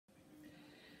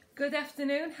Good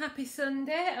afternoon, happy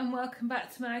Sunday and welcome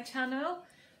back to my channel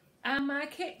and my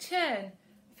kitchen.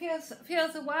 Feels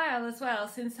a while as well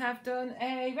since I've done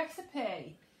a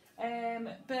recipe,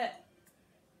 but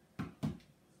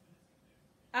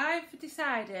I've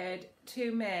decided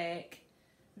to make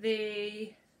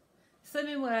the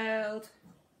Slimming World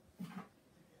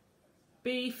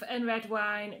beef and red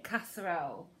wine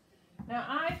casserole. Now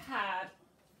I've had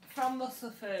from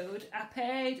Muscle Food, I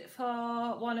paid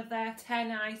for one of their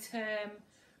 10 item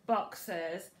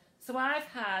boxes, so I've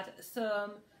had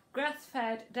some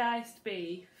grass-fed diced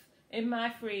beef in my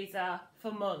freezer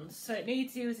for months, so it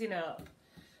needs using up,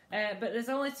 but there's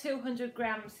only 200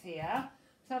 grams here.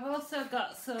 So I've also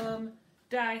got some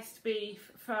diced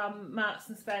beef from Marks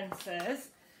and Spencer's,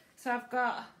 so I've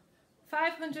got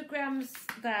 500 grams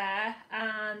there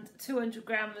and 200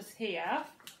 grams here.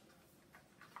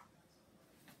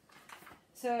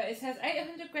 So it says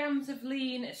 800 grams of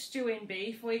lean stewing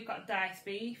beef. We've got diced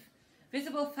beef.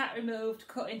 Visible fat removed,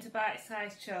 cut into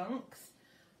bite-sized chunks.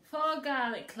 4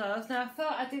 garlic cloves. Now I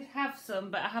thought I did have some,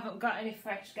 but I haven't got any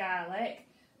fresh garlic.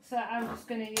 So I'm just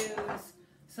going to use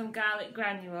some garlic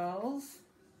granules.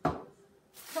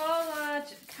 4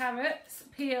 large carrots,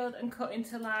 peeled and cut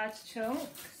into large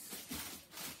chunks.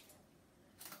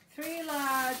 3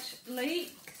 large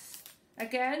leeks,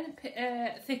 again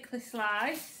thickly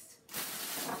sliced.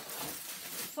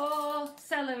 4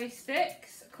 celery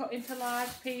sticks cut into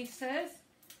large pieces.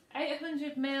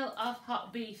 800 ml of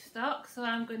hot beef stock, so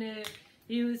I'm going to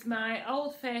use my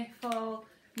Old Faithful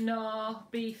Knorr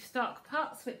beef stock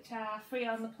pots, which are free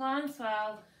on the plan, so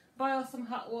I'll boil some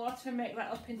hot water and make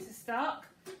that up into stock.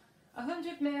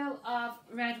 100 ml of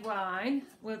red wine,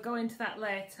 we'll go into that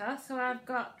later. So I've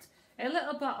got a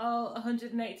little bottle,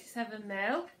 187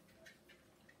 ml.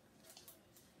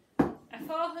 A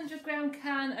 400 gram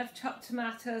can of chopped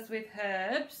tomatoes with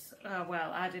herbs. Oh,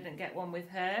 well, I didn't get one with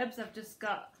herbs, I've just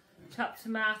got chopped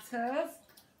tomatoes.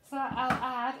 So I'll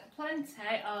add plenty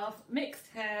of mixed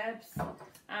herbs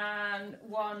and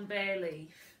 1 bay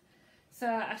leaf. So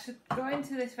I should go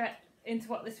into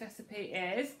what this recipe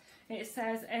is. It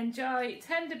says, enjoy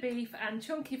tender beef and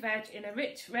chunky veg in a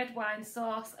rich red wine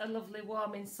sauce, a lovely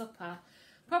warming supper.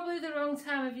 Probably the wrong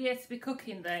time of year to be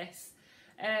cooking this.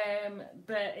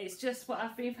 But it's just what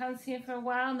I've been fancying for a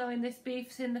while, knowing this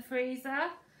beef's in the freezer.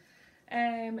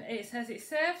 It says it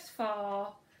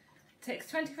takes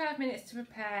 25 minutes to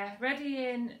prepare, ready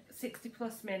in 60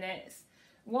 plus minutes,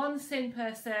 1 sin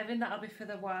per serving, that'll be for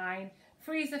the wine,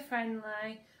 freezer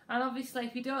friendly, and obviously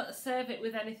if you don't serve it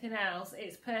with anything else,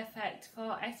 it's perfect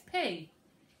for SP.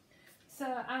 So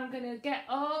I'm going to get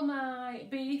all my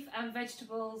beef and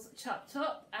vegetables chopped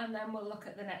up and then we'll look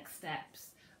at the next steps.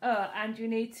 Oh, and you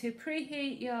need to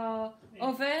preheat your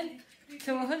oven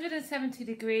to 170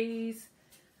 degrees,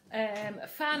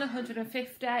 fan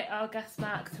 150 or gas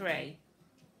mark 3.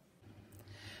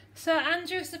 So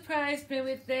Andrew surprised me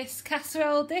with this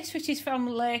casserole dish, which is from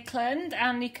Lakeland,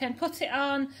 and you can put it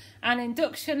on an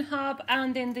induction hob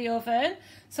and in the oven.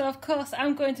 So of course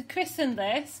I'm going to christen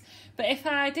this, but if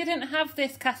I didn't have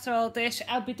this casserole dish,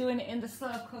 I'd be doing it in the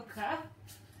slow cooker.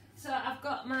 So I've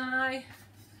got my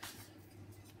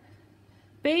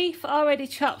beef already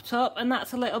chopped up, and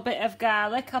that's a little bit of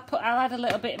garlic. I'll add a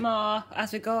little bit more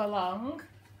as we go along.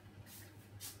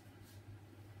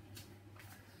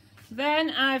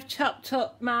 Then I've chopped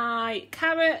up my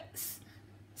carrots,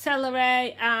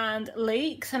 celery and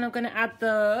leeks, and I'm going to add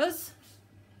those.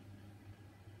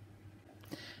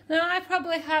 Now I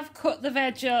probably have cut the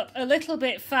veg up a little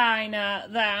bit finer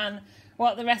than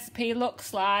what the recipe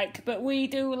looks like, but we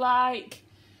do like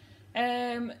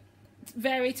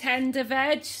very tender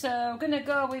veg, so I'm going to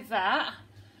go with that.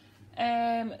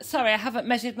 Sorry, I haven't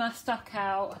measured my stock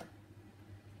out.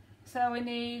 So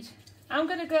I'm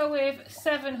going to go with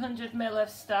 700 ml of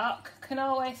stock. Can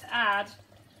always add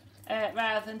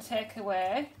rather than take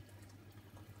away.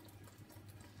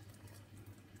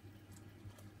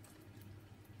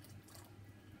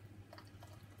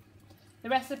 The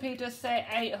recipe does say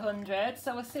 800,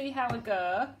 so we'll see how we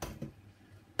go.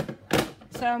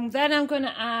 So then I'm going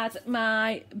to add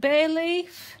my bay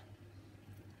leaf.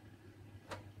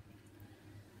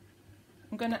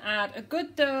 I'm going to add a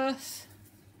good dose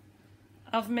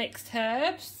of mixed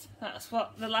herbs. That's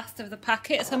what the last of the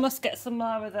packet, so I must get some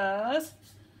more of those.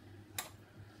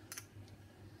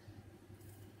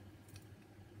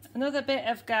 Another bit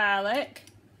of garlic.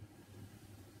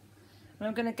 And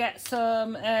I'm going to get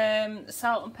some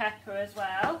salt and pepper as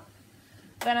well.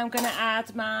 Then I'm going to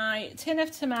add my tin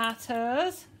of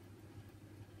tomatoes.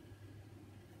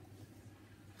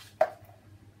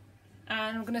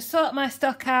 And I'm going to sort my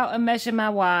stock out and measure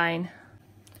my wine.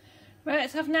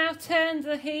 Right, so I've now turned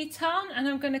the heat on and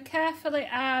I'm going to carefully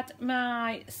add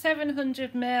my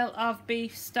 700 ml of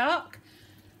beef stock.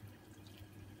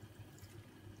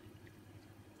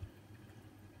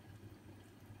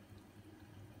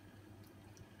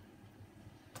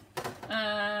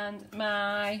 And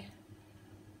my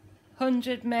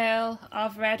 100 ml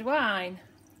of red wine.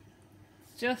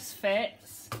 Just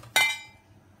fits.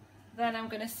 Then I'm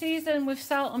going to season with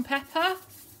salt and pepper.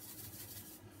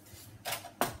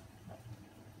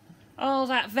 All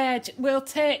that veg will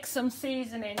take some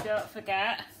seasoning, don't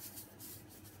forget.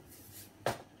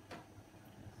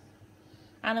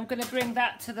 And I'm going to bring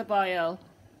that to the boil.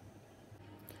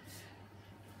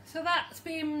 So that's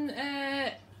been,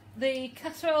 the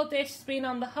casserole dish has been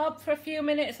on the hob for a few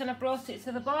minutes and I brought it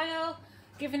to the boil,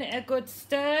 giving it a good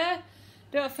stir.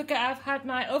 Don't forget I've had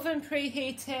my oven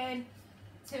preheating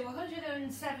to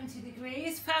 170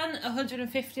 degrees, fan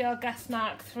 150 or gas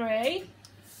mark 3.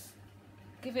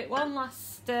 Give it one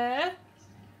last stir.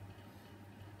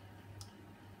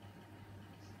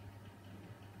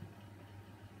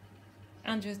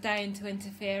 Andrew's dying to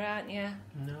interfere, aren't you?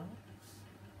 No.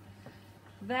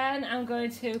 Then I'm going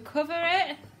to cover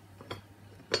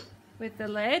it with the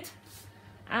lid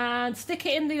and stick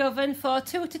it in the oven for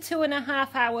 2 to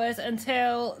 2.5 hours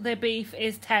until the beef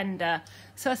is tender.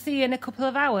 So I'll see you in a couple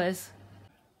of hours.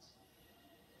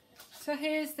 So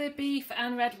here's the beef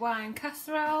and red wine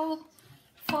casserole.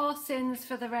 4 sins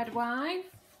for the red wine,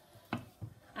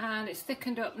 and it's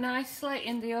thickened up nicely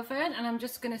in the oven, and I'm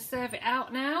just going to serve it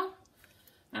out now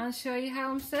and show you how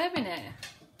I'm serving it.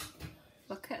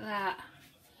 Look at that.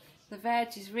 The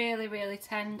veg is really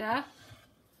tender.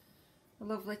 A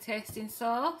lovely tasting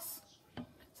sauce.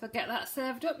 So get that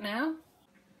served up now.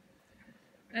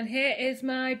 And here is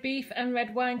my beef and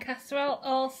red wine casserole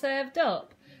all served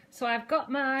up. So I've got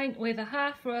mine with a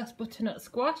half roast butternut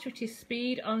squash, which is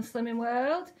speed on Slimming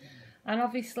World. And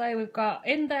obviously we've got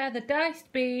in there the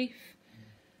diced beef,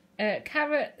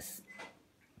 carrots,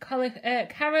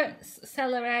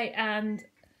 celery and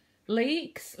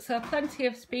leeks. So plenty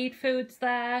of speed foods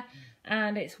there.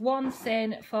 And it's 1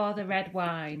 sin for the red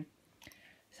wine.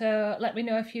 So let me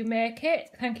know if you make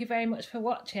it. Thank you very much for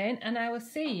watching and I will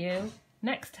see you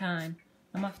next time.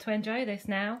 I'm off to enjoy this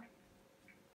now.